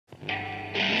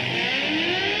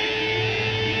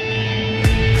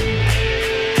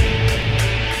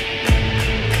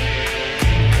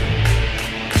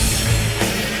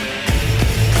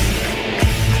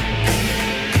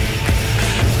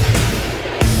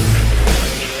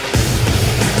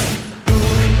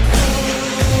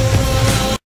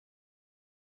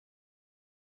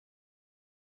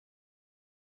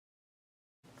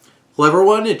Hello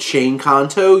everyone, it's Shane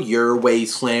Conto, your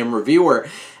Wasteland reviewer,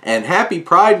 and happy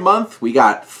Pride Month. We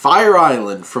got Fire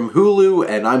Island from Hulu,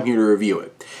 and I'm here to review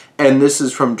it. And this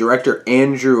is from director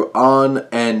Andrew Ahn,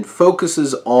 and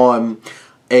focuses on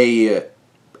a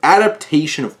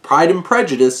adaptation of Pride and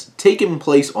Prejudice taking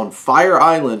place on Fire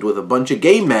Island with a bunch of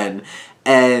gay men,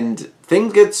 and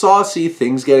things get saucy,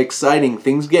 things get exciting,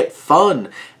 things get fun,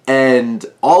 and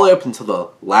all up until the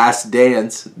last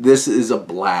dance, this is a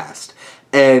blast.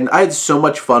 And I had so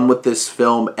much fun with this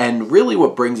film, and really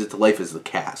what brings it to life is the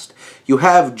cast. You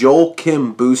have Joel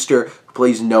Kim Booster, who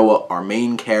plays Noah, our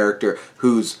main character,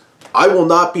 who's, I will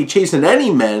not be chasing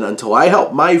any men until I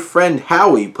help my friend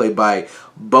Howie, played by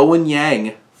Bowen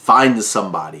Yang, find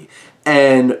somebody.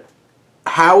 And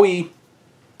Howie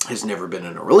has never been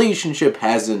in a relationship,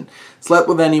 hasn't slept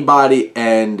with anybody,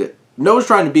 and Noah's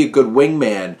trying to be a good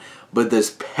wingman, but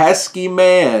this pesky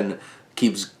man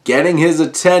keeps getting his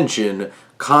attention.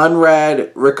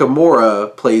 Conrad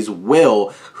Ricamora plays Will,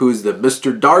 who's the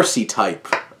Mr. Darcy type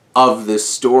of this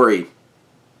story.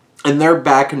 And their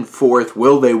back and forth,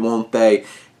 will they, won't they,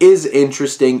 is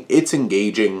interesting, it's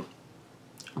engaging.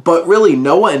 But really,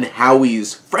 Noah and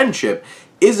Howie's friendship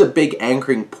is a big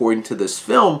anchoring point to this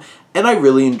film, and I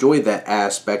really enjoyed that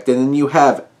aspect. And then you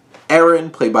have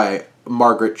Erin, played by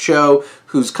Margaret,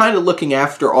 who's kind of looking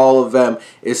after all of them,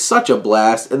 is such a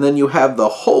blast. And then you have the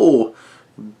whole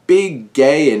big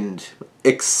gay and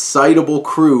excitable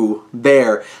crew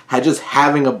there, just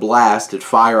having a blast at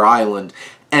Fire Island.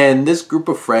 And this group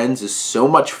of friends is so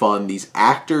much fun. These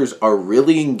actors are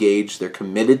really engaged, they're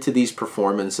committed to these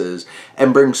performances,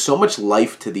 and bring so much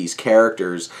life to these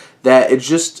characters that it's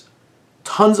just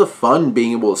tons of fun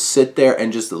being able to sit there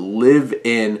and just live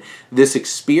in this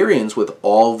experience with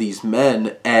all these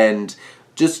men and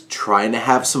just trying to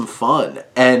have some fun.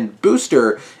 And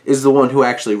Booster is the one who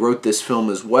actually wrote this film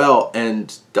as well,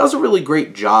 and does a really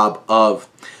great job of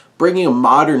bringing a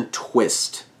modern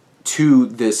twist to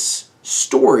this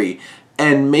story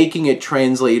and making it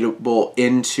translatable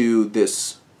into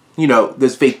this,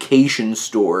 this vacation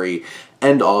story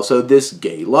and also this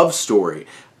gay love story.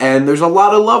 And there's a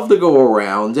lot of love to go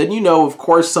around, and of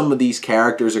course some of these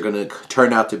characters are going to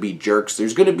turn out to be jerks.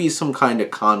 There's going to be some kind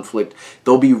of conflict.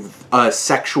 There'll be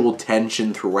sexual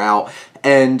tension throughout,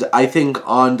 and I think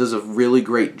Ahn does a really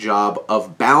great job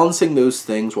of balancing those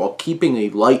things while keeping a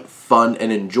light, fun,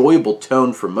 and enjoyable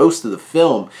tone for most of the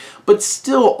film, but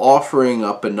still offering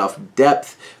up enough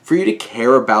depth for you to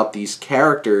care about these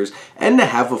characters and to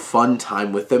have a fun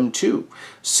time with them too.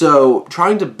 So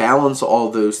trying to balance all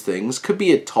those things could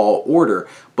be a tall order,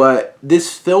 but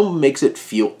this film makes it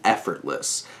feel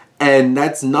effortless. And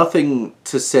that's nothing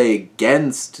to say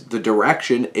against the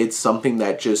direction. It's something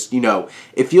that just,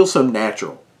 it feels so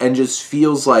natural and just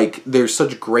feels like there's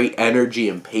such great energy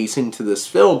and pacing to this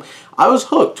film. I was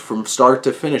hooked from start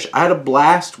to finish. I had a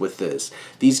blast with this.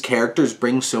 These characters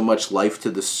bring so much life to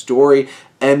the story,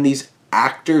 and these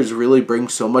actors really bring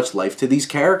so much life to these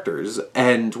characters.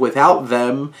 And without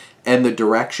them and the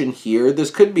direction here, this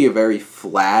could be a very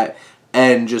flat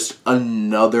and just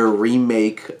another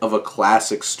remake of a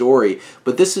classic story.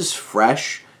 But this is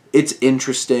fresh, it's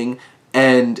interesting,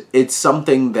 and it's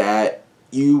something that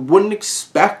you wouldn't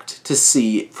expect to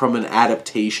see from an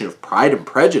adaptation of Pride and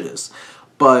Prejudice.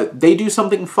 But they do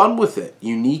something fun with it,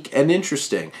 unique and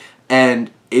interesting.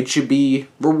 And it should be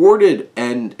rewarded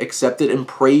and accepted and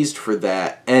praised for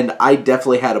that. And I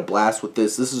definitely had a blast with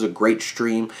this. This is a great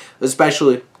stream,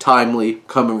 especially timely,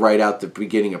 coming right out the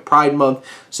beginning of Pride Month.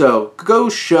 So go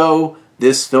show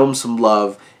this film some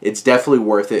love. It's definitely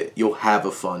worth it. You'll have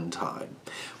a fun time.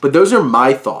 But those are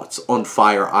my thoughts on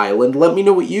Fire Island. Let me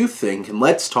know what you think, and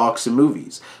let's talk some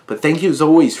movies. But thank you as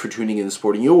always for tuning in and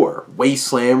supporting your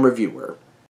Wasteland reviewer.